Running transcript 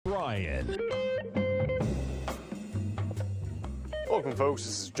Brian. Welcome, folks.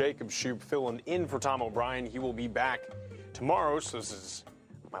 This is Jacob Shoup filling in for Tom O'Brien. He will be back tomorrow, so this is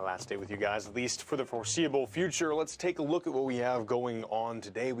my last day with you guys, at least for the foreseeable future. Let's take a look at what we have going on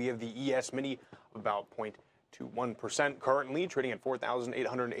today. We have the ES Mini about 0.21% currently, trading at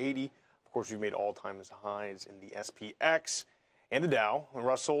 4,880. Of course, we've made all-time highs in the SPX and the Dow. And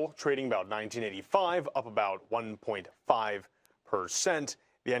Russell trading about 1985, up about 1.5%.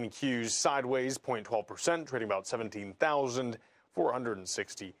 The NQs sideways 0.12%, trading about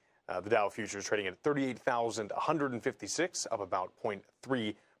 17,460. The Dow futures trading at 38,156, up about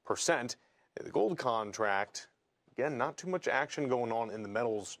 0.3%. The gold contract, again, not too much action going on in the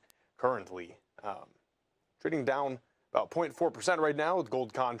metals currently. Trading down about 0.4% right now, with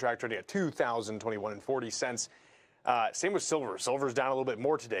gold contract trading at $2,021.40. Same with silver. Silver's down a little bit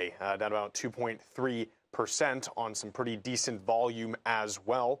more today, down about 2.3% on some pretty decent volume as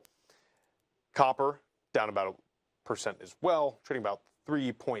well. Copper down about 1% as well, trading about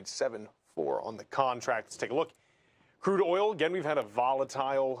 3.74 on the contract. Let's take a look. Crude oil, again, we've had a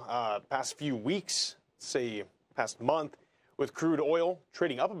volatile past few weeks, say past month, with crude oil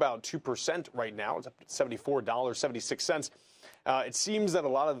trading up about 2% right now. It's up to $74.76. It seems that a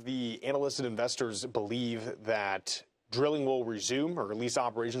lot of the analysts and investors believe that drilling will resume, or at least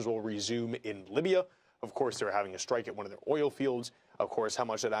operations will resume in Libya. Of course, they're having a strike at one of their oil fields. Of course, how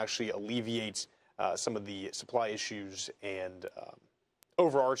much that actually alleviates some of the supply issues and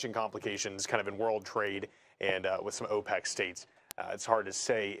overarching complications kind of in world trade and with some OPEC states. It's hard to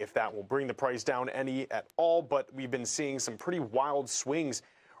say if that will bring the price down any at all, but we've been seeing some pretty wild swings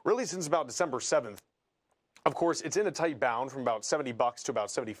really since about December 7th. Of course, it's in a tight bound from about $70 to about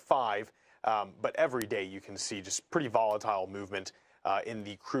 75, but every day you can see just pretty volatile movement in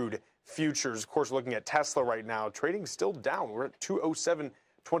the crude futures. Of course, looking at Tesla right now, trading still down. We're at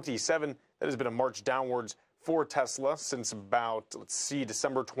 207.27. That has been a march downwards for Tesla since about, let's see,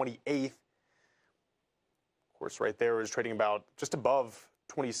 December 28th. Of course, right there is trading about just above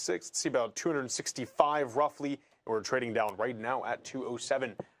 26. Let's see, about 265 roughly. And we're trading down right now at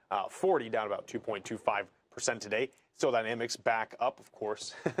 207.40, down about 2.25% today. Still Dynamics back up, of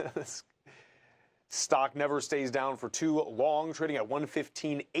course. Stock never stays down for too long, trading at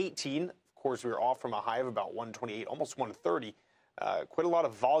 115.18. Of course, we were off from a high of about 128, almost 130. Quite a lot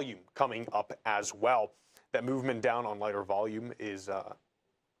of volume coming up as well. That movement down on lighter volume is,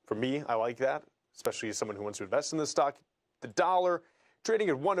 for me, I like that, especially as someone who wants to invest in this stock. The dollar trading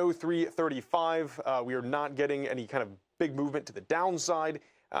at 103.35. We are not getting any kind of big movement to the downside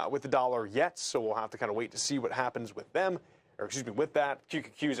with the dollar yet, so we'll have to kind of wait to see what happens with them, or excuse me, with that.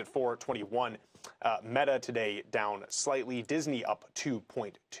 QQQ is at 421. Meta today down slightly. Disney up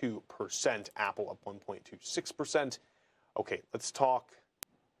 2.2%. Apple up 1.26%. Okay, let's talk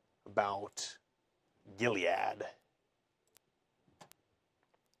about Gilead.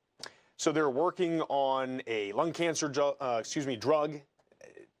 So they're working on a lung cancer drug.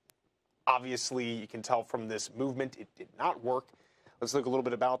 Obviously, you can tell from this movement it did not work. Let's look a little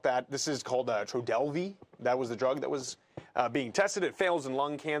bit about that. This is called Trodelvy. That was the drug that was being tested. It fails in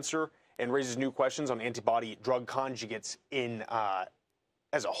lung cancer and raises new questions on antibody drug conjugates in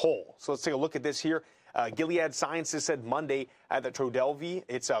as a whole. So let's take a look at this here. Gilead Sciences said Monday that Trodelvy,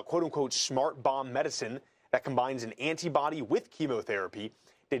 it's a quote-unquote smart bomb medicine that combines an antibody with chemotherapy,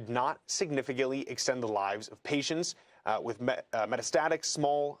 did not significantly extend the lives of patients with metastatic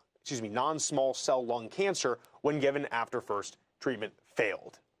non-small cell lung cancer when given after first treatment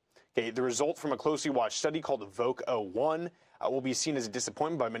failed. Okay, the result from a closely watched study called Evoke-01 will be seen as a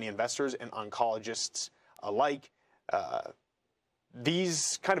disappointment by many investors and oncologists alike.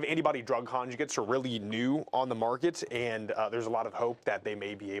 These kind of antibody drug conjugates are really new on the market, and there's a lot of hope that they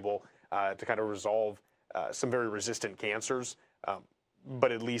may be able to kind of resolve some very resistant cancers.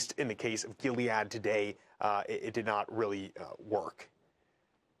 But at least in the case of Gilead today, it did not really work.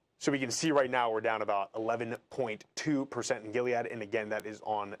 So we can see right now we're down about 11.2% in Gilead, and again, that is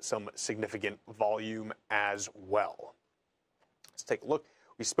on some significant volume as well. Let's take a look.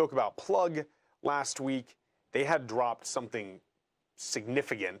 We spoke about Plug last week. They had dropped something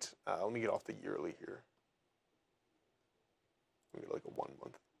significant. Let me get off the yearly here. Let me get like a 1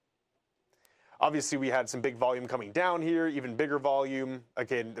 month. Obviously, we had some big volume coming down here, even bigger volume.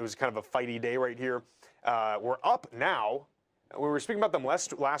 Again, it was kind of a fighty day right here. We're up now. We were speaking about them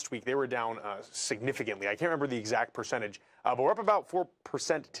last week. They were down significantly. I can't remember the exact percentage, but we're up about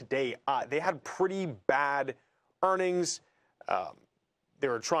 4% today. They had pretty bad earnings. They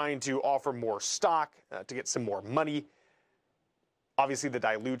were trying to offer more stock to get some more money. obviously that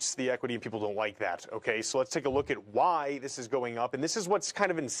dilutes the equity and people don't like that. Okay, so let's take a look at why this is going up. And this is what's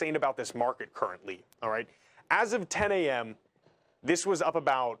kind of insane about this market currently. All right, as of 10 a.m., this was up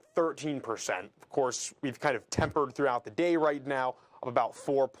about 13%. Of course, we've kind of tempered throughout the day right now, up about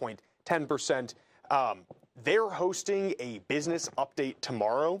 4.10%. They're hosting a business update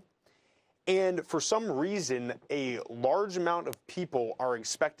tomorrow. And for some reason, a large amount of people are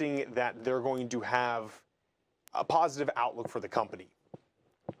expecting that they're going to have a positive outlook for the company.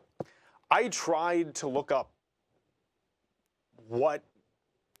 I tried to look up what,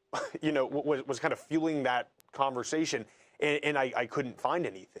 was kind of fueling that conversation, and I couldn't find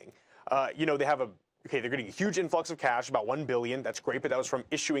anything. They have they're getting a huge influx of cash, about $1 billion. That's great, but that was from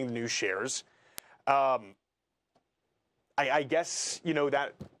issuing the new shares. I guess,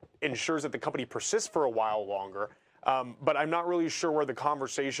 that ensures that the company persists for a while longer. But I'm not really sure where the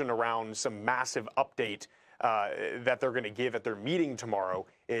conversation around some massive update that they're going to give at their meeting tomorrow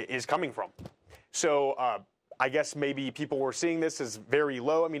is coming from. So I guess maybe people were seeing this as very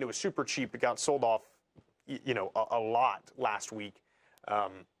low. I mean, it was super cheap. It got sold off, a lot last week.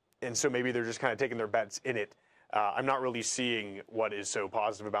 And so maybe they're just kind of taking their bets in it. I'm not really seeing what is so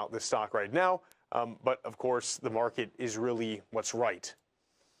positive about this stock right now. But of course, the market is really what's right.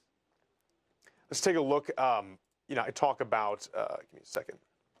 Let's take a look. I talk about, give me a second,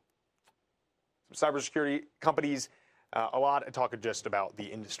 some cybersecurity companies a lot. I talk just about the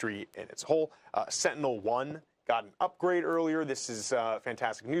industry in its whole. SentinelOne got an upgrade earlier. This is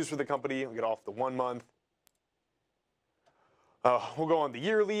fantastic news for the company. We'll get off the 1 month. We'll go on the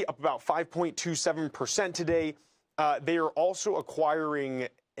yearly, up about 5.27% today. They are also acquiring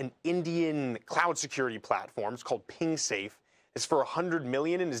an Indian cloud security platform. It's called PingSafe. It's for $100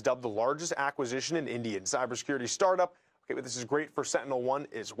 million and is dubbed the largest acquisition in Indian cybersecurity startup. Okay, but this is great for SentinelOne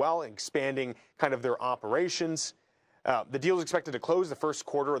as well, expanding kind of their operations. The deal is expected to close the first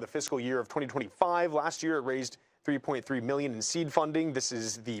quarter of the fiscal year of 2025. Last year, it raised $3.3 million in seed funding. This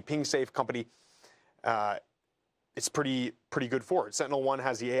is the PingSafe company. It's pretty good for it. SentinelOne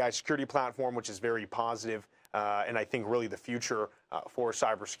has the AI security platform, which is very positive, and I think really the future for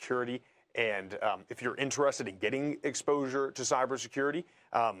cybersecurity. And if you're interested in getting exposure to cybersecurity,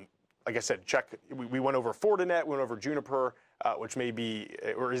 like I said, we went over Fortinet, we went over Juniper, which may be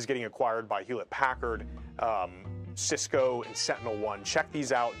or is getting acquired by Hewlett-Packard, Cisco, and SentinelOne. Check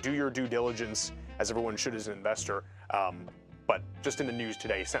these out. Do your due diligence, as everyone should as an investor. But just in the news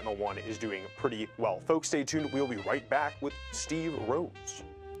today, SentinelOne is doing pretty well. Folks, stay tuned. We'll be right back with Steve Rhodes.